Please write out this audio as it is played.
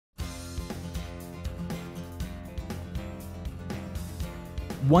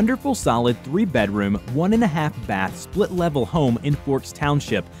wonderful solid 3-bedroom, 1.5 bath split-level home in Forks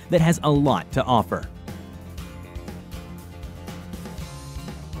Township that has a lot to offer.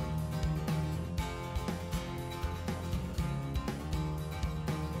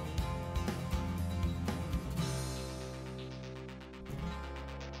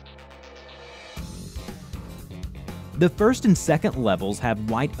 The first and second levels have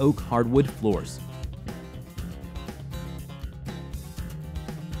white oak hardwood floors.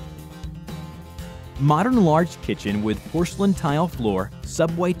 Modern large kitchen with porcelain tile floor,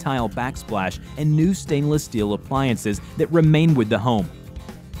 subway tile backsplash, and new stainless steel appliances that remain with the home.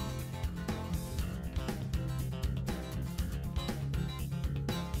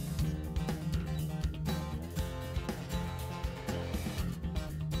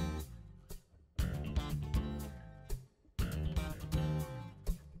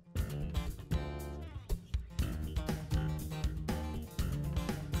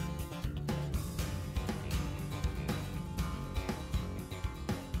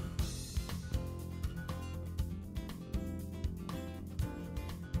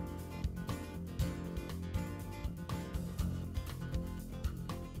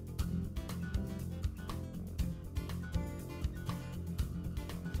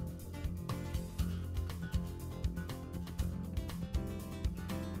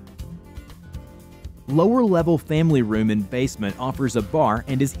 Lower level family room and basement offers a bar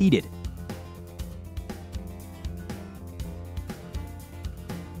and is heated.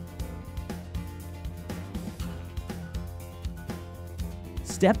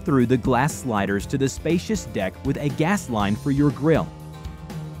 Step through the glass sliders to the spacious deck with a gas line for your grill.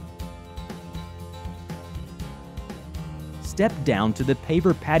 Step down to the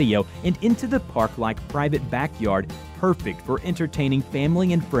paver patio and into the park-like private backyard, perfect for entertaining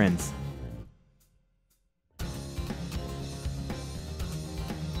family and friends.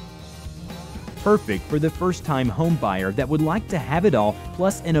 Perfect for the first-time home buyer that would like to have it all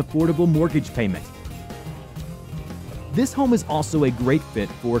plus an affordable mortgage payment. This home is also a great fit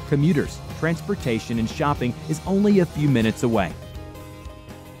for commuters. Transportation and shopping is only a few minutes away.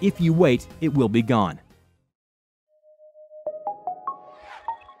 If you wait, it will be gone.